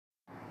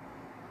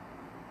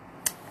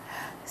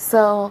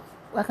So,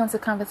 welcome to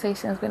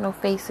Conversations with No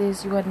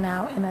Faces. You are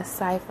now in a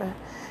cipher,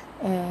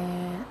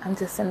 and I'm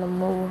just in the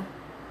mood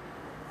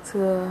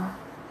to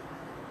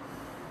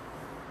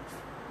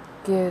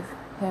give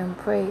him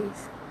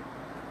praise.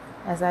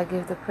 As I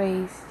give the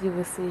praise, you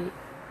will see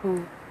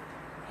who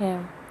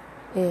him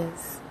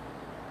is.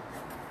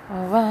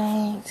 All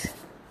right.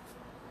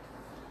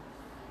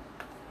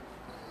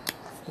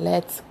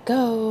 Let's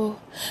go.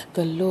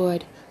 The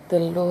Lord, the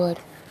Lord,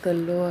 the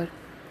Lord,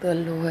 the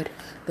Lord,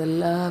 the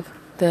love,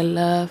 the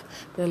love,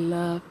 the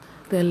love,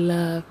 the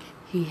love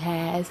He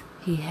has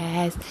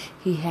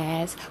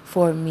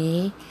for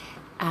me.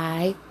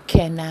 I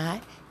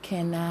cannot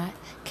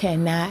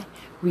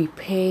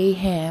repay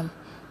Him,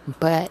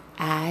 but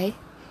I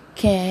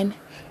can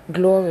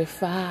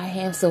glorify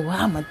Him. So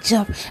I'ma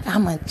jump,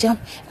 I'ma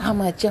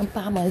lift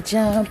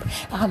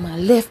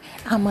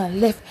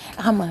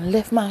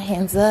my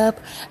hands up.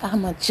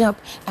 I'ma jump,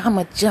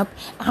 I'ma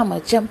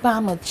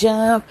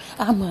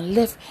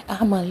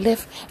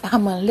lift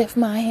my hands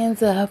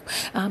up.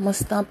 I'ma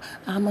stomp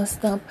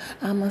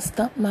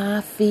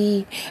my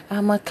feet.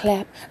 I'ma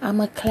clap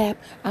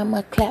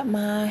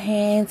my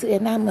hands,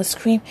 and I'ma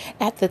scream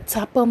at the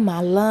top of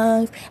my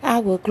lungs. I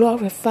will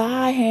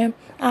glorify Him.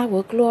 I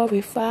will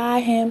glorify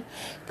Him.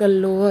 The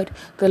Lord,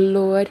 the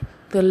Lord,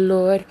 the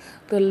Lord,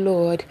 the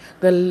Lord,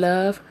 the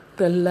love,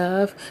 the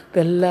love,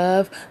 the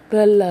love,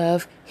 the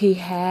love He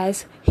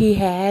has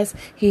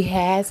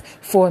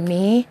for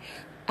me.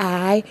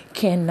 I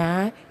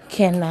cannot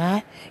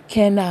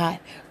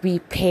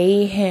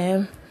repay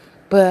Him,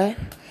 but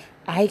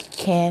I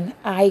can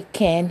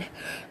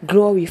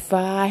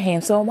glorify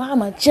Him. So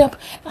I'ma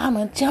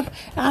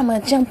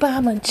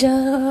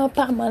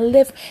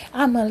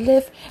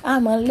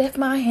lift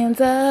my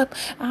hands up.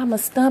 I'ma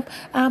stomp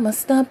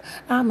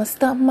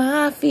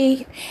my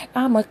feet.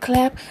 I'ma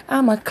clap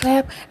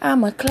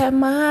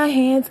my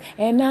hands,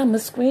 and I'ma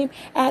scream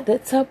at the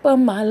top of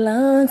my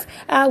lungs.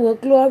 I will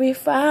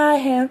glorify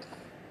Him.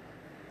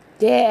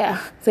 Yeah,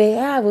 say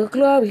I will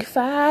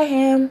glorify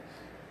Him.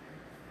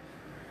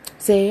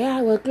 Say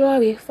I will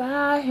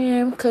glorify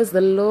Him, 'cause the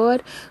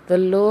Lord, the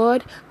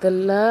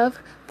love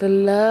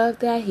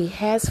that He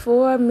has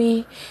for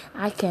me.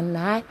 I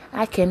cannot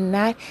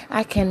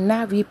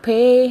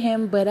repay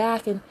Him, but I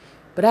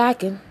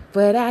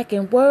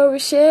can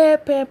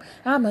worship Him.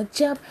 I'ma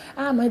jump.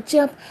 I'ma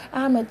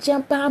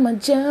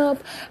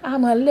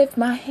lift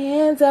my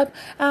hands up.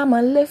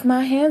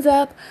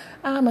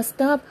 I'ma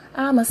stomp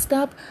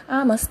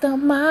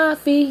my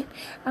feet.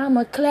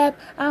 I'ma clap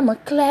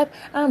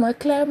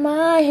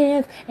my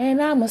hands,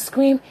 and I'ma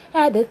scream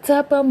at the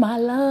top of my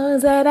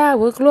lungs that I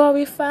will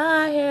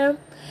glorify Him.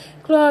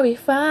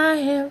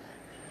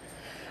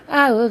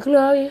 I will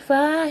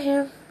glorify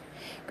Him.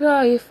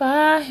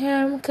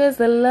 'Cause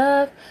the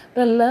love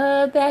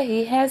that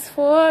He has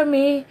for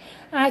me,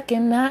 I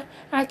cannot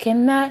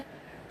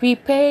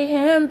repay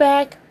Him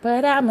back,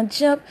 but I'ma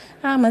jump.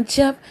 I'ma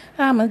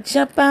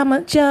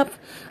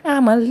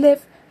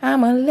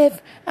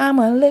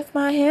lift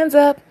my hands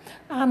up.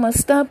 I'ma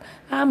stomp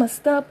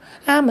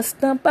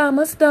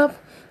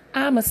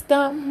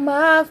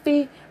my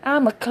feet.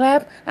 I'ma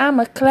clap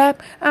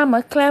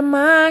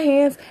my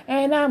hands,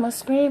 and I'ma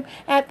scream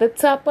at the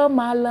top of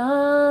my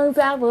lungs.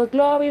 I will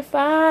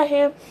glorify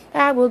Him.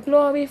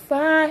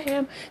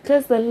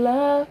 'Cause the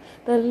love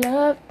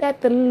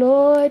that the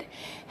Lord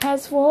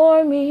has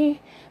for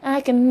me,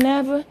 I can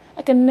never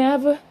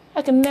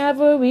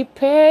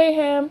repay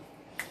Him,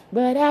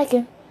 but I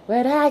can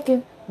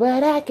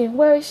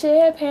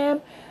worship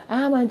Him.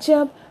 I'ma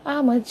jump.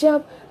 I'ma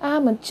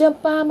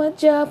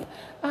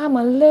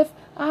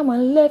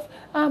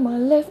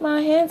lift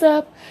my hands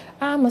up.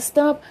 I'ma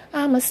stomp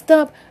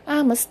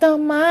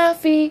my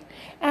feet.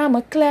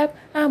 I'ma clap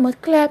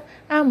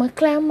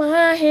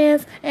my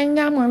hands, and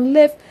I'ma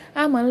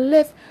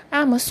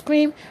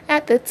scream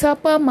at the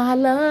top of my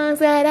lungs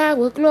that I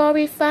will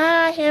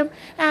glorify Him.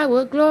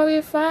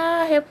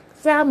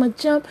 So I'ma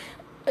jump.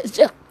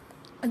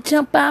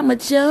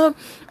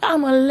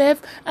 I'ma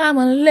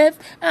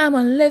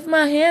lift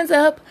my hands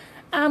up.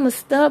 I'ma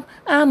stomp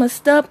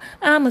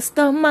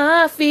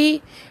my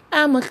feet.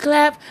 I'ma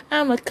clap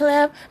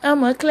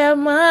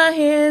my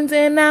hands,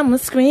 and I'ma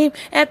scream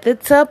at the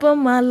top of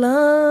my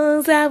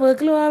lungs. I will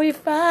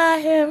glorify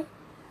Him.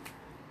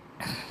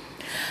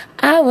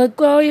 I will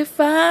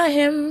glorify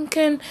Him.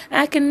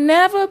 I can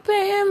never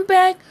pay Him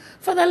back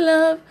for the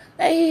love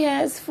that He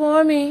has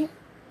for me.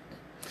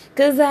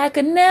 'Cause I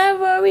could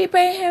never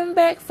repay Him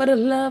back for the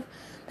love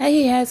that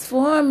He has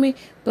for me.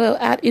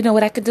 But you know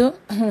what I could do?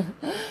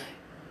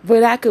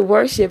 But I could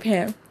worship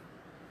Him.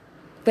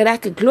 But I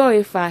could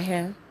glorify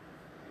Him.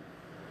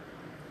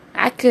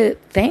 I could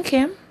thank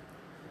Him.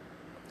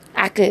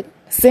 I could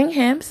sing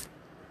hymns.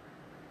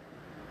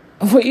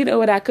 Well, you know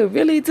what I could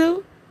really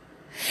do?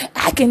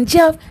 I can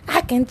jump.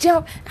 I can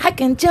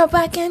lift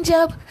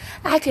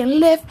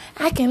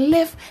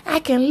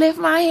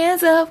my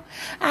hands up.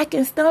 I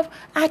can stomp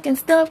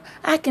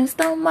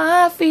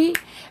my feet.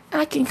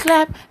 I can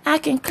clap, I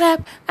can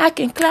clap, I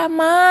can clap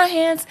my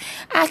hands.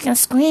 I can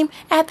scream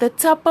at the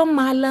top of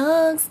my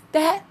lungs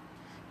that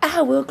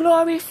I will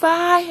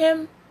glorify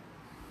him.